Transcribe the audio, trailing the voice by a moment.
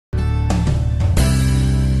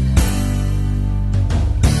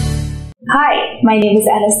Hi, my name is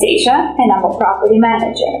Anastasia and I'm a property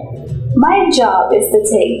manager. My job is to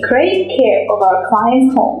take great care of our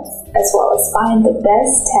clients' homes as well as find the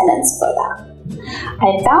best tenants for them.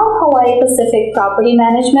 I found HiPacific Property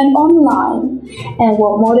Management online, and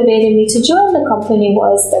what motivated me to join the company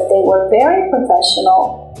was that they were very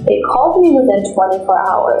professional. They called me within 24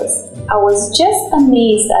 hours. I was just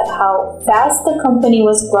amazed at how fast the company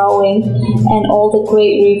was growing and all the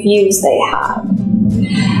great reviews they had.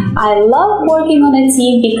 I love working on a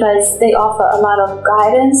team because they offer a lot of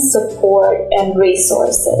guidance, support, and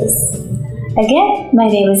resources. Again, my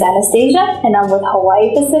name is Anastasia and I'm with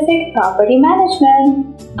HiPacific Property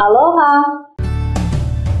Management. Aloha!